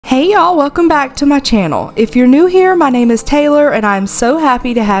Hey y'all, welcome back to my channel. If you're new here, my name is Taylor and I'm so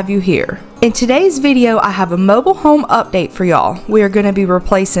happy to have you here. In today's video, I have a mobile home update for y'all. We are going to be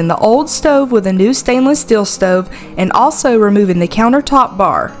replacing the old stove with a new stainless steel stove and also removing the countertop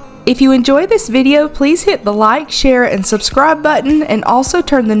bar. If you enjoy this video, please hit the like, share, and subscribe button and also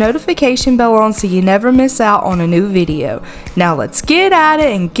turn the notification bell on so you never miss out on a new video. Now let's get at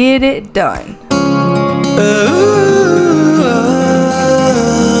it and get it done.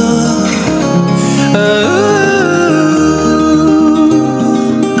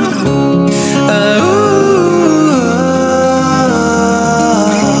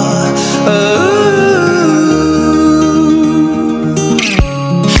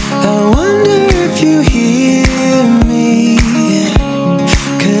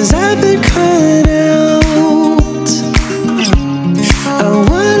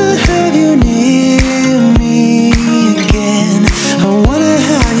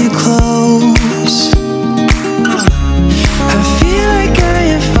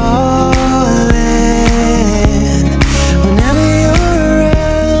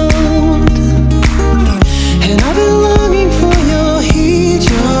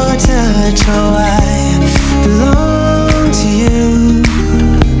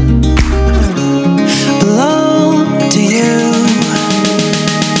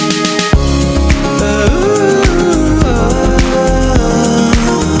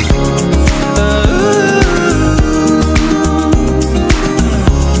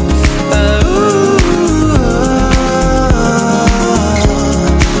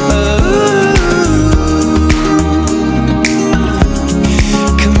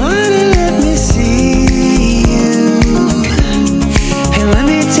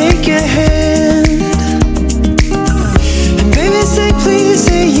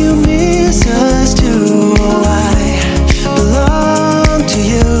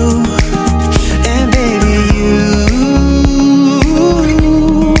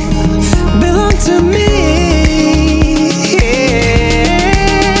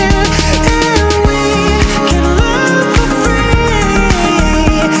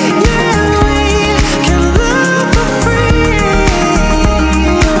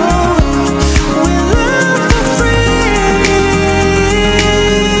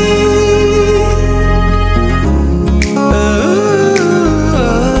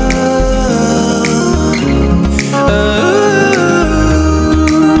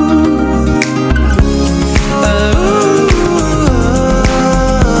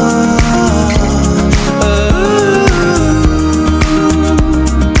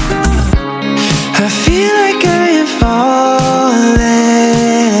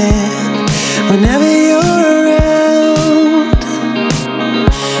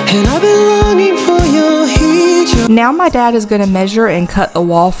 Now my dad is going to measure and cut the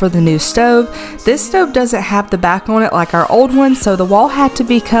wall for the new stove. This stove doesn't have the back on it like our old one, so the wall had to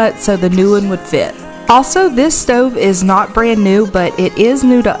be cut so the new one would fit. Also, this stove is not brand new, but it is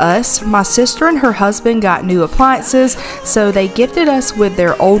new to us. My sister and her husband got new appliances, so they gifted us with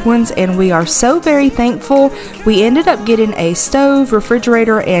their old ones, and we are so very thankful. We ended up getting a stove,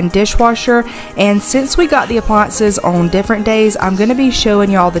 refrigerator, and dishwasher, and since we got the appliances on different days, I'm going to be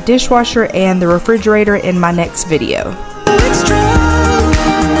showing y'all the dishwasher and the refrigerator in my next video.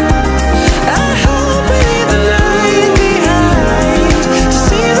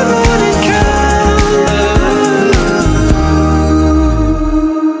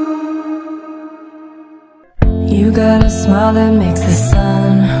 You got a smile that makes the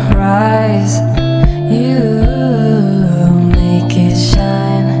sun rise. You make it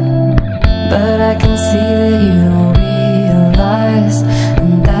shine. But I can see that you don't realize,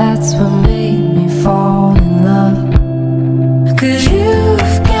 and that's what made me fall in love. 'Cause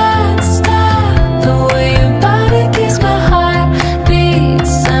you've got style, the way your body keeps my heart beat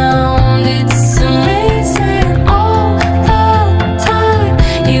sound. It's amazing all the time.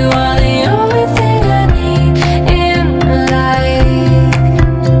 You are the only thing I need in life.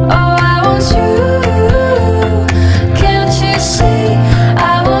 Oh, I want you. Can't you see?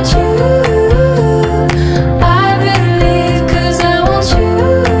 I want you. I believe 'cause I want you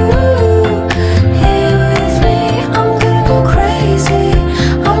here with me. I'm gonna go crazy.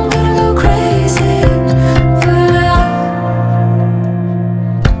 I'm gonna go crazy for love.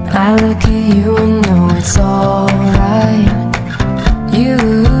 I look at you and know it's alright. You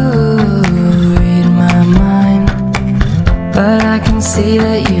read my mind, but I can see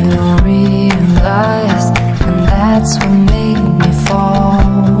that you don't realize, and that's what made me fall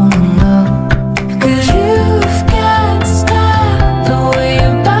in love. 'Cause you've got style, the way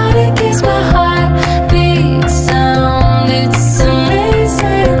your body keeps my heart beat sound. It's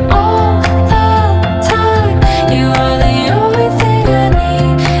amazing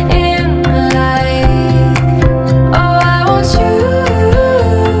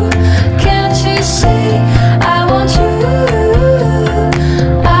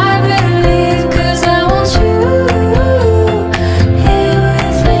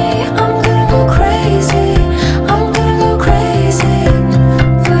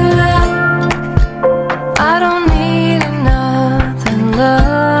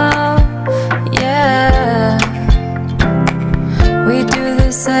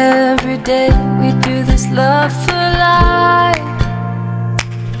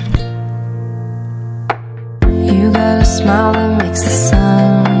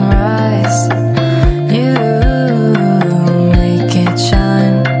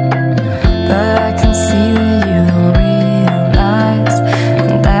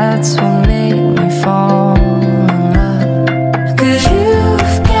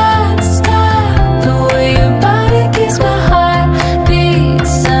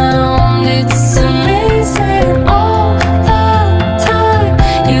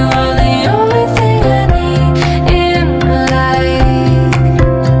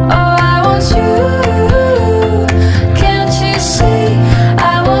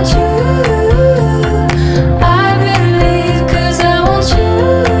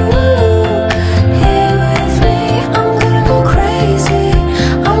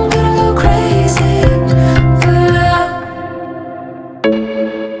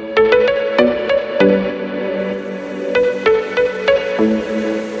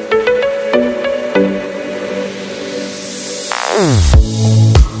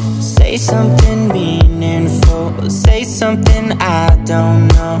something meaningful, say something I don't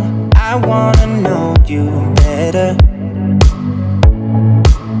know. I wanna know you better.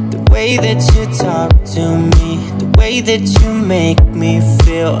 The way that you talk to me, the way that you make me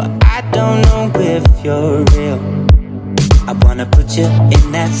feel, I don't know if you're real. I wanna put you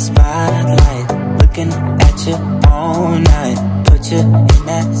in that spotlight, looking at you all night. Put you in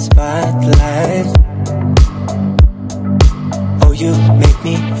that spotlight. Oh, you make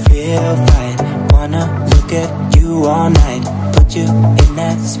me feel right. Wanna look at you all night. Put you in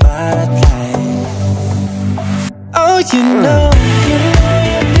that spotlight. Oh, you know you're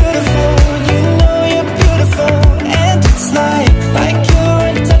beautiful. You know you're beautiful. And it's like you're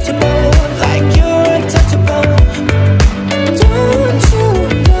untouchable. Like you're untouchable. Don't you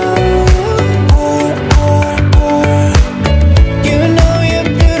know? You know you're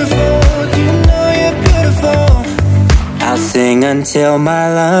beautiful. You know you're beautiful. I'll sing until my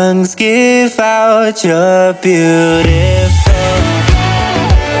lungs give out. You're beautiful.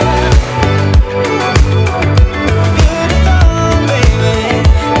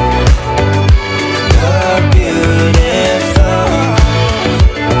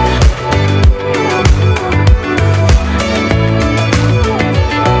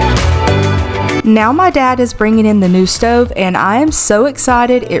 Now my dad is bringing in the new stove and I am so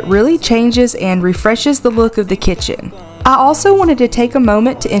excited. It really changes and refreshes the look of the kitchen. I also wanted to take a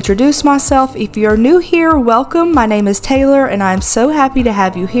moment to introduce myself. If you're new here, welcome. My name is Taylor and I'm so happy to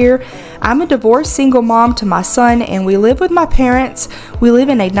have you here. I'm a divorced single mom to my son and we live with my parents. We live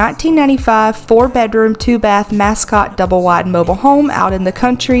in a 1995 4-bedroom, 2-bath Mascot double-wide mobile home out in the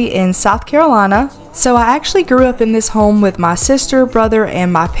country in South Carolina. So I actually grew up in this home with my sister, brother,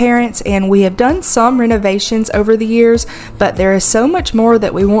 and my parents, and we have done some renovations over the years, but there is so much more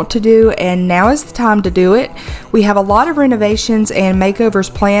that we want to do, and now is the time to do it. We have a lot of renovations and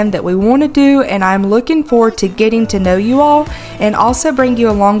makeovers planned that we want to do, and I'm looking forward to getting to know you all and also bring you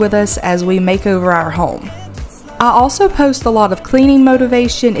along with us as we make over our home. I also post a lot of cleaning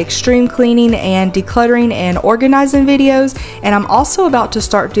motivation, extreme cleaning, and decluttering and organizing videos, and I'm also about to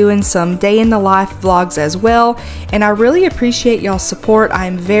start doing some day in the life vlogs as well, and I really appreciate y'all's support. I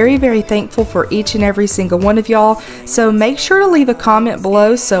am very, very thankful for each and every single one of y'all, so make sure to leave a comment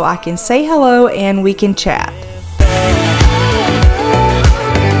below so I can say hello and we can chat.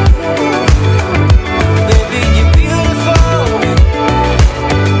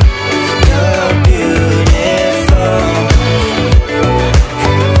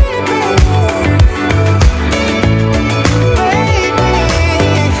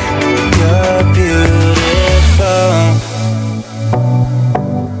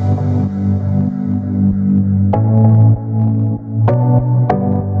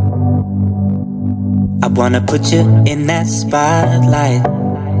 I wanna put you in that spotlight,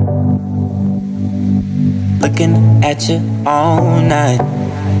 looking at you all night,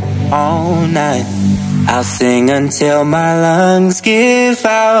 all night. I'll sing until my lungs give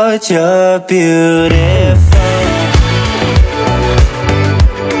out. You're beautiful.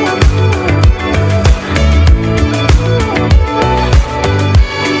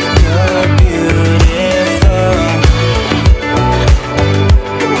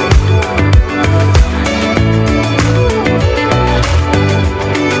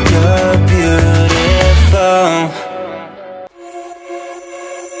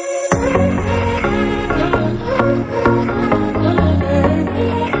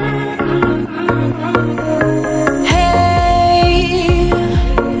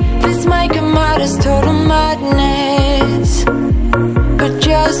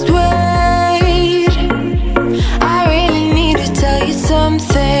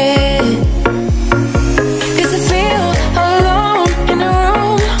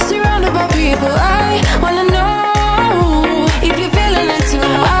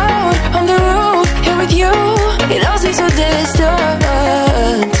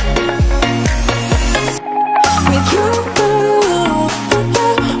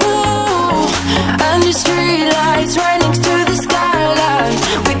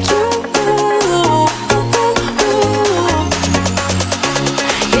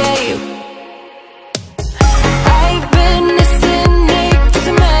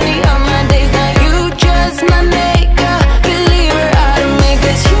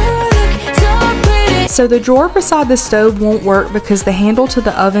 So the drawer beside the stove won't work because the handle to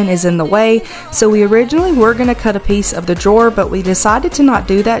the oven is in the way, so we originally were going to cut a piece of the drawer, but we decided to not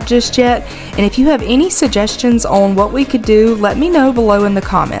do that just yet. And if you have any suggestions on what we could do, let me know below in the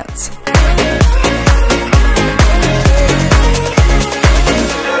comments.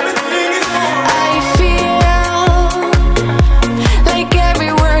 I feel like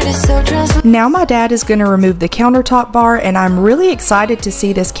every word is so transparent. Now my dad is going to remove the countertop bar, and I'm really excited to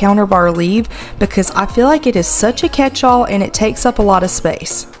see this counter bar leave because I feel like it is such a catch-all and it takes up a lot of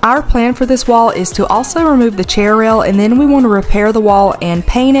space. Our plan for this wall is to also remove the chair rail, and then we want to repair the wall and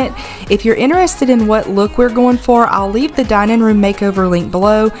paint it. If you're interested in what look we're going for, I'll leave the dining room makeover link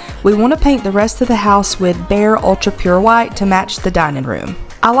below. We want to paint the rest of the house with bare ultra pure white to match the dining room.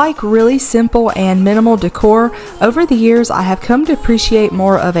 I like really simple and minimal decor. Over the years, I have come to appreciate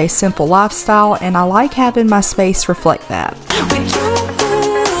more of a simple lifestyle, and I like having my space reflect that.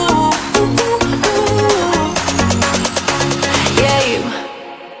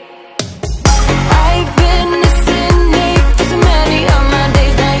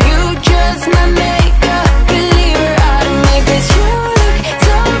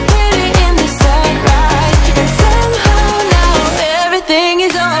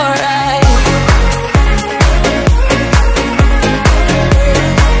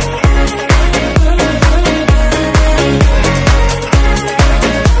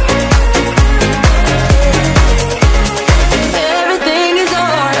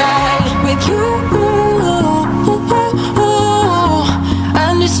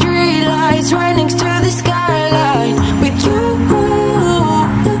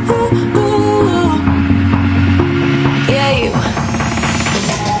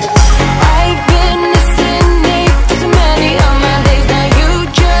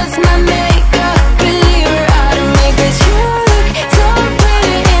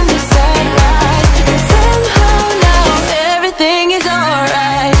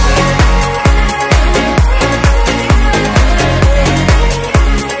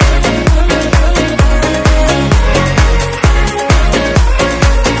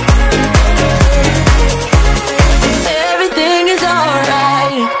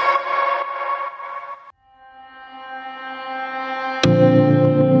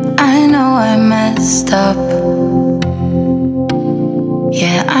 Up.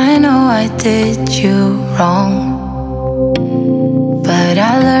 Yeah, I know I did you wrong, but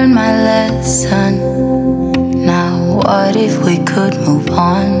I learned my lesson. Now what if we could move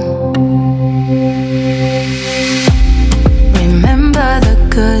on? Remember the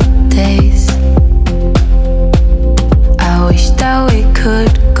good days. I wish that we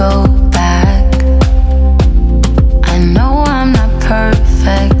could go back. I know I'm not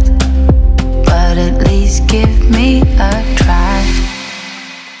perfect, but at least give me a try.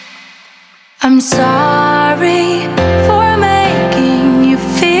 I'm sorry for making you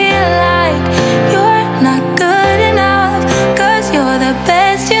feel like you're not good enough, 'cause you're the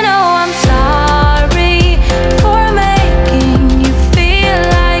best, you know. I'm sorry for making you feel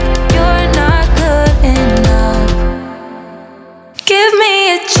like you're not good enough. Give me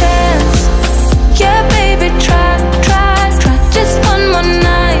a chance, yeah baby, try just one more night.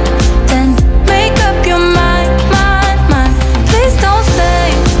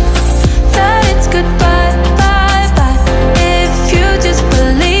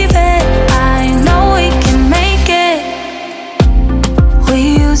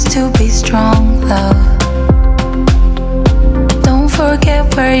 To be strong, love. Don't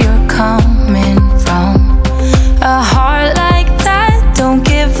forget where you're coming from. A heart like that don't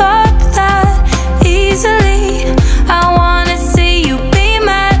give up that easily. I wanna see you be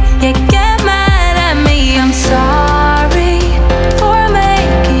mad, yeah, get mad at me. I'm sorry for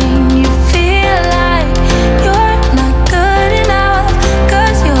making you feel like you're not good enough,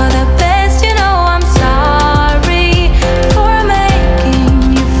 'cause you're the best, you know. I'm sorry for making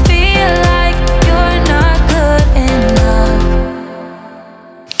you feel like you're not good enough.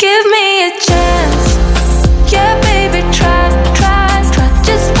 Give me a chance, yeah baby, try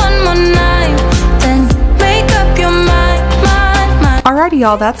just one more night, then make up your mind. Alrighty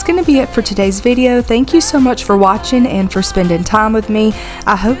y'all, that's going to be it for today's video. Thank you so much for watching and for spending time with me.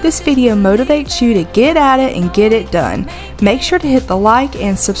 I hope this video motivates you to get at it and get it done. Make sure to hit the like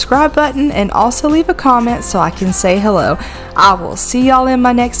and subscribe button, and also leave a comment so I can say hello. I will see y'all in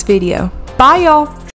my next video. Bye y'all!